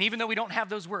 And even though we don't have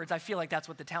those words, I feel like that's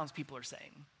what the townspeople are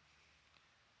saying.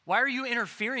 Why are you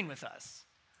interfering with us?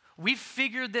 We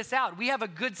figured this out. We have a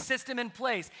good system in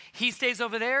place. He stays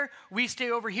over there. We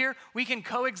stay over here. We can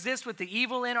coexist with the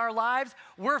evil in our lives.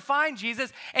 We're fine,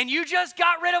 Jesus. And you just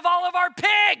got rid of all of our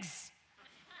pigs.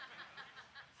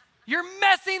 You're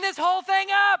messing this whole thing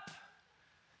up.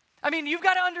 I mean, you've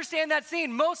got to understand that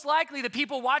scene. Most likely, the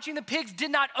people watching the pigs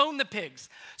did not own the pigs.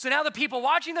 So now the people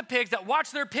watching the pigs that watch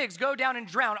their pigs go down and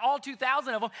drown, all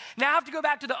 2,000 of them, now have to go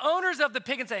back to the owners of the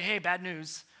pig and say, hey, bad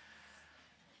news.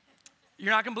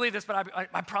 You're not going to believe this, but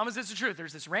I promise it's the truth.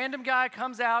 There's this random guy,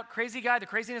 comes out, crazy guy. The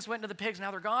craziness went into the pigs. Now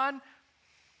they're gone.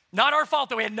 Not our fault,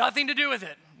 though. We had nothing to do with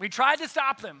it. We tried to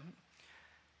stop them.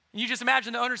 And you just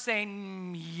imagine the owner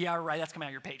saying, yeah, right, that's coming out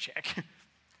of your paycheck.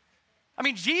 I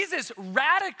mean, Jesus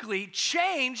radically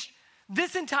changed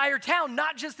this entire town,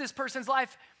 not just this person's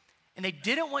life, and they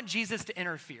didn't want Jesus to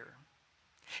interfere.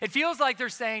 It feels like they're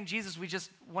saying, Jesus, we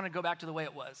just want to go back to the way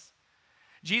it was.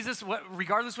 Jesus,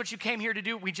 regardless what you came here to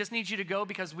do, we just need you to go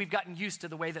because we've gotten used to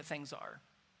the way that things are.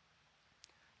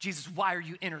 Jesus, why are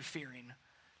you interfering?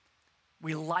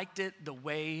 We liked it the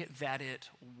way that it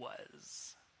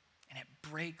was, and it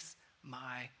breaks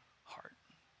my heart.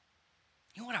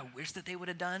 You know what I wish that they would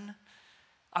have done?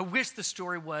 I wish the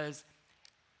story was,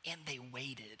 and they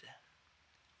waited.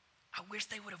 I wish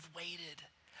they would have waited.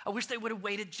 I wish they would have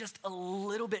waited just a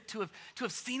little bit to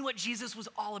have seen what Jesus was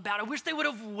all about. I wish they would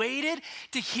have waited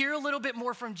to hear a little bit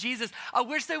more from Jesus. I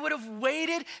wish they would have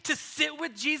waited to sit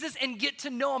with Jesus and get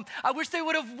to know him. I wish they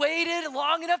would have waited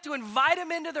long enough to invite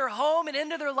him into their home and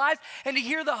into their lives and to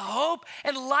hear the hope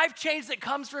and life change that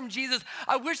comes from Jesus.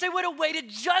 I wish they would have waited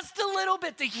just a little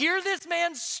bit to hear this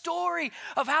man's story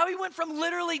of how he went from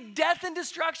literally death and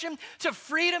destruction to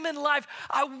freedom and life.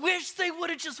 I wish they would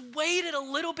have just waited a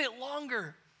little bit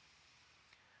longer.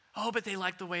 Oh, but they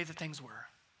liked the way that things were.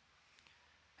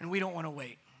 And we don't want to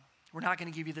wait. We're not going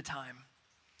to give you the time.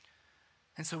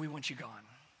 And so we want you gone.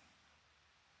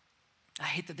 I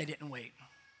hate that they didn't wait.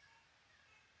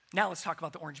 Now let's talk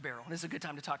about the orange barrel. This is a good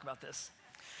time to talk about this.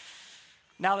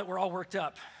 Now that we're all worked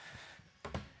up.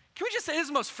 Can we just say this is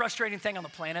the most frustrating thing on the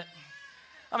planet?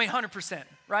 I mean, 100%,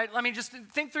 right? I mean, just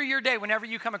think through your day whenever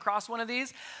you come across one of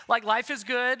these. Like, life is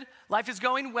good. Life is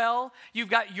going well. You've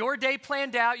got your day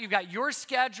planned out. You've got your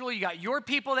schedule. You got your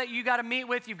people that you got to meet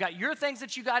with. You've got your things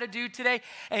that you got to do today.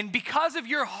 And because of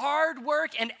your hard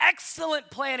work and excellent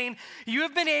planning, you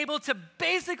have been able to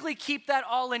basically keep that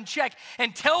all in check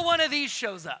until one of these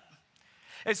shows up.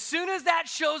 As soon as that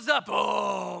shows up,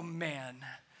 oh, man.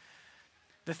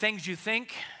 The things you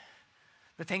think,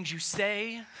 the things you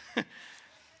say,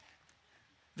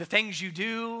 the things you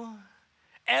do,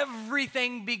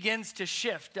 everything begins to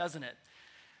shift, doesn't it?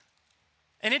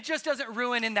 And it just doesn't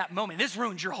ruin in that moment. This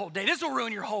ruins your whole day. This will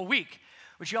ruin your whole week.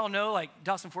 Which you all know, like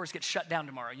Dawson Forest gets shut down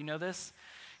tomorrow. You know this?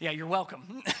 Yeah, you're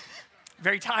welcome.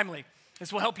 Very timely.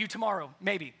 This will help you tomorrow.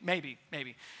 Maybe.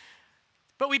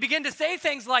 But we begin to say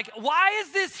things like, why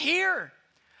is this here?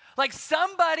 Like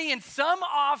somebody in some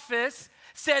office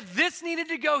said this needed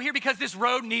to go here because this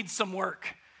road needs some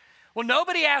work. Well,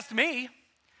 nobody asked me.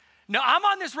 No, I'm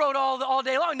on this road all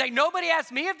day long. Like, nobody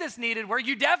asked me if this needed work.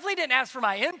 You definitely didn't ask for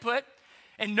my input.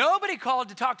 And nobody called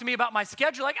to talk to me about my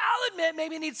schedule. Like, I'll admit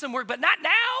maybe it needs some work, but not now.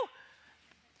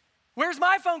 Where's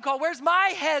my phone call? Where's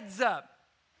my heads up?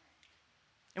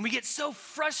 And we get so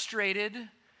frustrated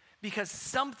because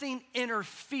something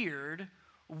interfered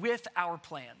with our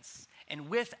plans and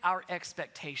with our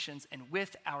expectations and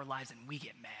with our lives, and we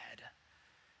get mad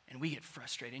and we get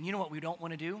frustrated. And you know what we don't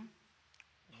want to do?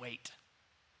 Wait.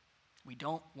 We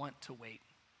don't want to wait.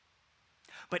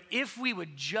 But if we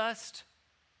would just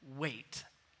wait,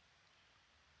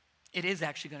 it is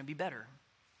actually going to be better.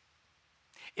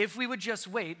 If we would just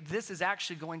wait, this is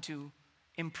actually going to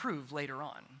improve later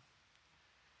on.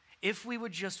 If we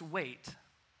would just wait,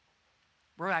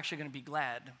 we're actually going to be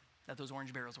glad that those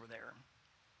orange barrels were there.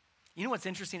 You know what's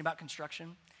interesting about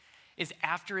construction? Is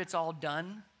after it's all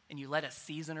done and you let a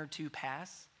season or two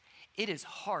pass, it is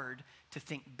hard to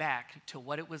think back to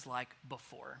what it was like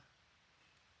before,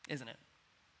 isn't it?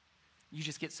 You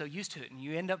just get so used to it, and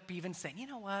you end up even saying, you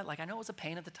know what, like I know it was a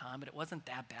pain at the time, but it wasn't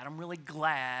that bad. I'm really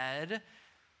glad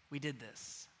we did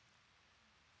this.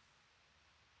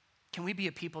 Can we be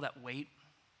a people that wait?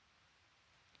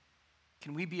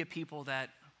 Can we be a people that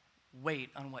wait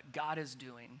on what God is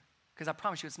doing? Because I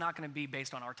promise you, it's not going to be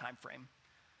based on our time frame.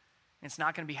 It's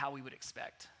not going to be how we would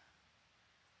expect.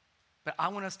 But I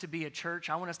want us to be a church.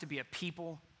 I want us to be a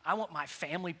people. I want my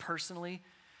family personally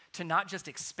to not just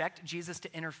expect Jesus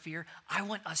to interfere. I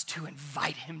want us to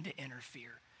invite him to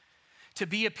interfere. To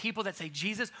be a people that say,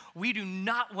 Jesus, we do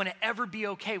not want to ever be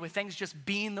okay with things just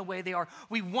being the way they are.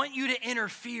 We want you to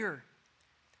interfere.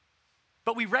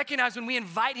 But we recognize when we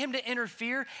invite him to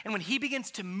interfere and when he begins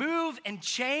to move and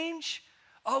change,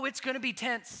 oh, it's going to be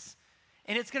tense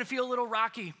and it's going to feel a little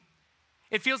rocky.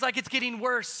 It feels like it's getting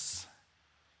worse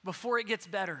before it gets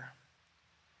better.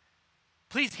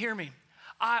 Please hear me.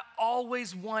 I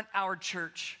always want our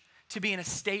church to be in a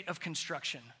state of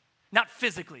construction. Not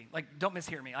physically, like don't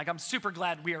mishear me. Like I'm super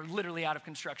glad we are literally out of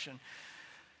construction.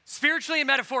 Spiritually and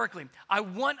metaphorically, I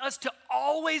want us to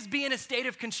always be in a state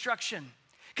of construction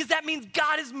because that means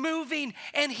God is moving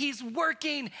and he's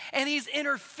working and he's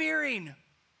interfering.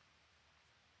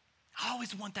 I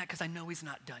always want that because I know he's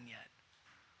not done yet.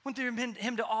 I want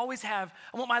him to always have,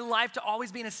 I want my life to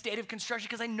always be in a state of construction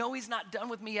because I know he's not done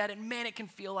with me yet, and man, it can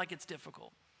feel like it's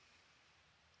difficult.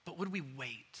 But would we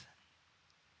wait?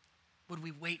 Would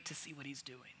we wait to see what he's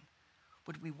doing?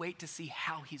 Would we wait to see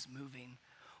how he's moving?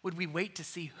 Would we wait to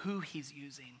see who he's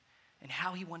using and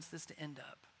how he wants this to end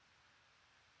up?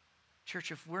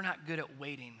 Church, if we're not good at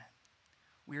waiting,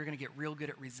 we are going to get real good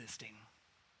at resisting.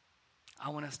 I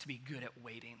want us to be good at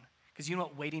waiting because you know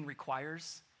what waiting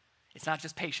requires? It's not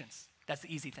just patience. That's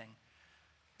the easy thing.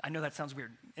 I know that sounds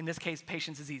weird. In this case,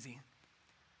 patience is easy.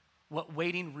 What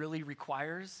waiting really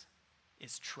requires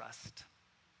is trust.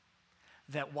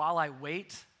 That while I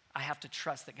wait, I have to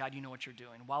trust that, God, you know what you're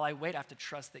doing. While I wait, I have to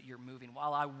trust that you're moving.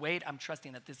 While I wait, I'm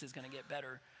trusting that this is going to get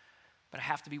better. But I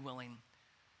have to be willing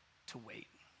to wait.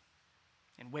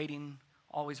 And waiting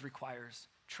always requires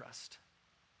trust.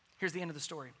 Here's the end of the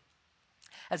story.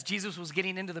 As Jesus was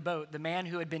getting into the boat, the man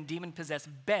who had been demon-possessed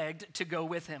begged to go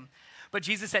with him. But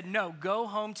Jesus said, no, go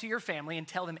home to your family and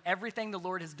tell them everything the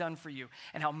Lord has done for you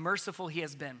and how merciful he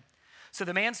has been. So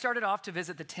the man started off to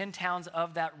visit the 10 towns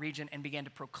of that region and began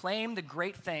to proclaim the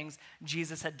great things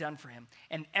Jesus had done for him.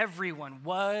 And everyone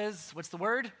was, what's the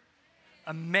word?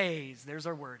 Amazed. There's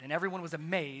our word. And everyone was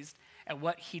amazed at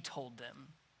what he told them.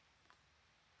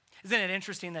 Isn't it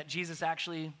interesting that Jesus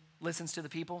actually listens to the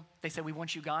people? They said, we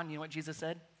want you gone. You know what Jesus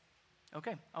said?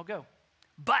 Okay, I'll go.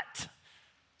 But the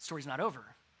story's not over.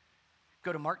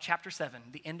 Go to Mark chapter 7,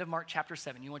 the end of Mark chapter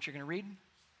 7. You know what you're going to read?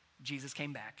 Jesus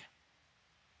came back.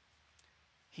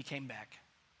 He came back.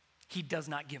 He does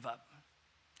not give up.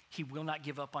 He will not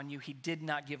give up on you. He did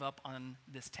not give up on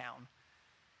this town.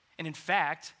 And in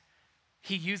fact,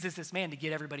 he uses this man to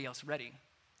get everybody else ready.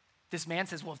 This man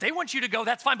says, well, if they want you to go,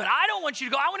 that's fine, but I don't want you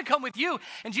to go. I want to come with you.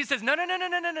 And Jesus says, no.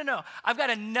 I've got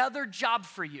another job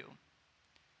for you.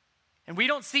 And we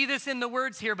don't see this in the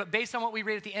words here, but based on what we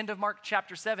read at the end of Mark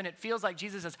chapter 7, it feels like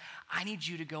Jesus says, I need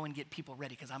you to go and get people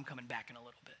ready because I'm coming back in a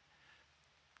little bit.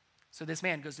 So this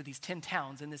man goes to these 10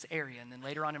 towns in this area, and then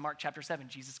later on in Mark chapter 7,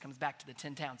 Jesus comes back to the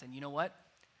 10 towns, and you know what?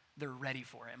 They're ready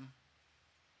for him.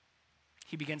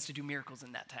 He begins to do miracles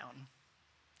in that town.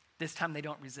 This time they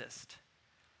don't resist.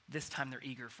 This time they're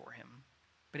eager for him.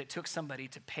 But it took somebody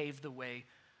to pave the way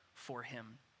for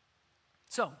him.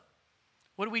 So,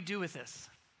 what do we do with this?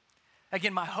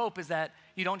 Again, my hope is that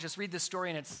you don't just read this story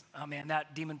and it's, oh man,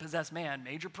 that demon-possessed man,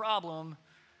 major problem.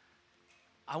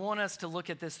 I want us to look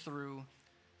at this through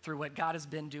what God has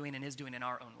been doing and is doing in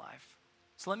our own life.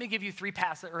 So let me give you three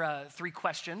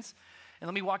questions, and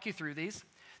let me walk you through these.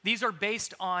 These are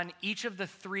based on each of the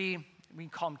three, we can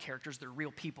call them characters, they're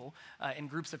real people, and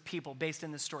groups of people based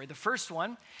in this story. The first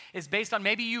one is based on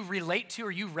maybe you relate to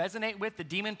or you resonate with the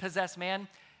demon-possessed man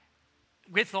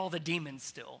with all the demons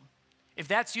still. If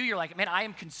that's you, you're like, man, I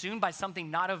am consumed by something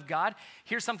not of God.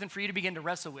 Here's something for you to begin to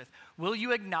wrestle with. Will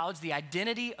you acknowledge the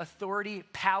identity, authority,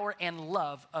 power, and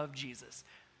love of Jesus?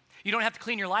 You don't have to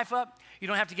clean your life up. You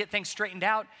don't have to get things straightened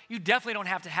out. You definitely don't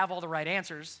have to have all the right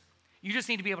answers. You just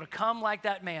need to be able to come like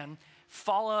that man,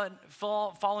 fall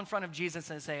in front of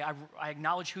Jesus and say, I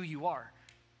acknowledge who you are.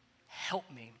 Help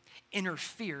me.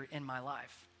 Interfere in my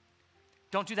life.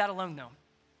 Don't do that alone, though.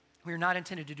 We are not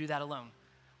intended to do that alone.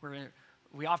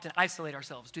 We often isolate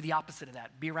ourselves, do the opposite of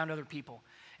that, be around other people.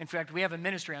 In fact, we have a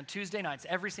ministry on Tuesday nights,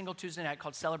 every single Tuesday night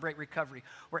called Celebrate Recovery,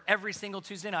 where every single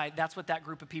Tuesday night, that's what that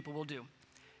group of people will do.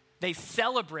 They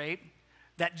celebrate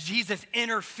that Jesus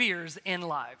interferes in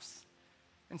lives.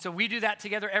 And so we do that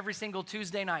together every single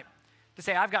Tuesday night to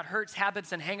say, I've got hurts,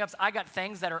 habits, and hangups. I got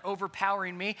things that are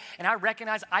overpowering me, and I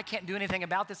recognize I can't do anything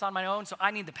about this on my own, so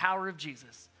I need the power of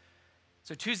Jesus.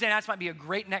 So Tuesday nights might be a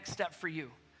great next step for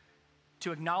you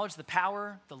to acknowledge the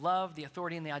power, the love, the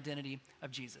authority, and the identity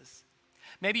of Jesus.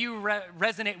 Maybe you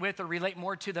resonate with or relate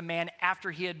more to the man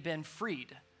after he had been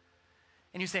freed.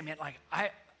 And you say, man, like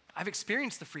I've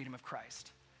experienced the freedom of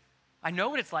Christ. I know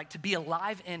what it's like to be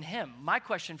alive in him. My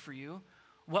question for you,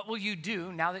 what will you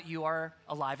do now that you are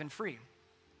alive and free?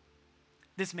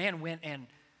 This man went and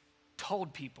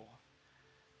told people.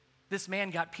 This man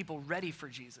got people ready for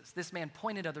Jesus. This man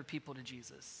pointed other people to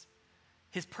Jesus.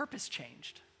 His purpose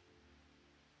changed.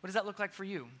 What does that look like for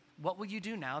you? What will you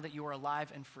do now that you are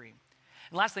alive and free?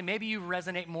 And lastly, maybe you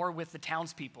resonate more with the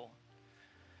townspeople.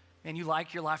 And you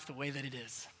like your life the way that it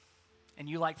is. And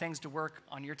you like things to work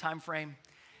on your time frame.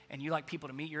 And you like people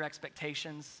to meet your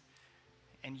expectations.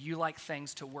 And you like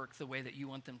things to work the way that you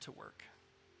want them to work.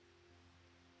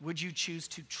 Would you choose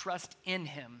to trust in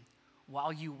him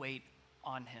while you wait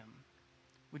on him?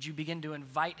 Would you begin to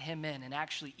invite him in and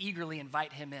actually eagerly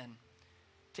invite him in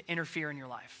to interfere in your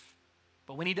life?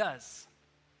 But when he does,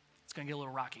 it's going to get a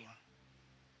little rocky.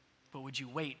 But would you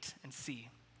wait and see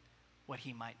what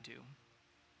he might do?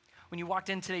 When you walked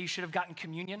in today, you should have gotten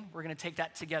communion. We're going to take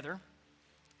that together.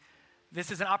 This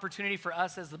is an opportunity for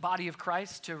us as the body of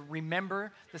Christ to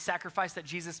remember the sacrifice that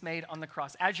Jesus made on the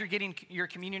cross. As you're getting your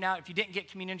communion out, if you didn't get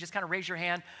communion, just kind of raise your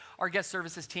hand. Our guest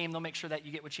services team, they'll make sure that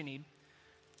you get what you need.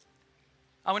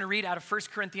 I want to read out of 1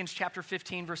 Corinthians chapter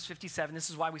 15, verse 57. This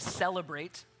is why we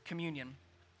celebrate communion.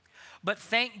 But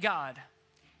thank God,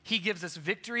 he gives us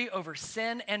victory over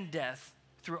sin and death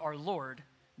through our Lord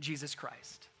Jesus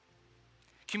Christ.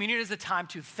 Communion is a time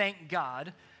to thank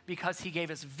God because he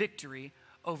gave us victory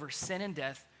over sin and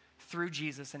death through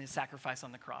Jesus and his sacrifice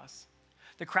on the cross.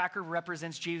 The cracker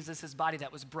represents Jesus' body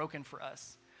that was broken for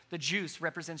us. The juice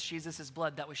represents Jesus'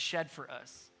 blood that was shed for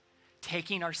us,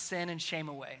 taking our sin and shame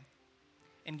away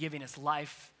and giving us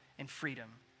life and freedom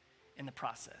in the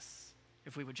process.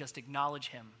 If we would just acknowledge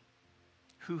him,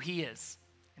 who he is,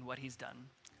 and what he's done.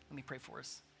 Let me pray for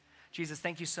us. Jesus,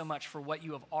 thank you so much for what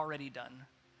you have already done.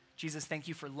 Jesus, thank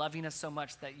you for loving us so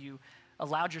much that you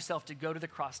allowed yourself to go to the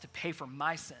cross to pay for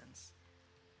my sins.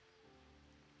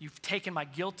 You've taken my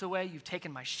guilt away, you've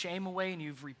taken my shame away, and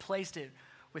you've replaced it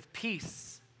with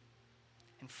peace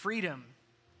and freedom,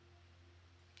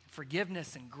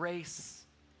 forgiveness and grace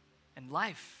and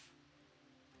life.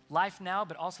 Life now,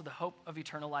 but also the hope of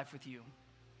eternal life with you.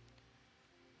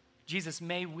 Jesus,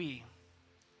 may we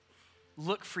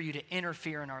look for you to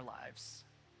interfere in our lives,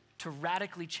 to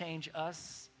radically change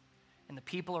us and the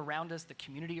people around us, the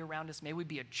community around us. May we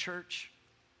be a church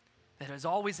that is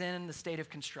always in the state of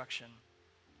construction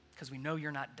because we know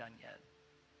you're not done yet.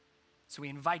 So we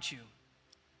invite you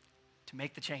to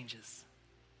make the changes.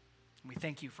 And we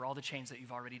thank you for all the change that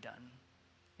you've already done.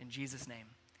 In Jesus' name,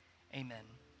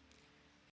 amen.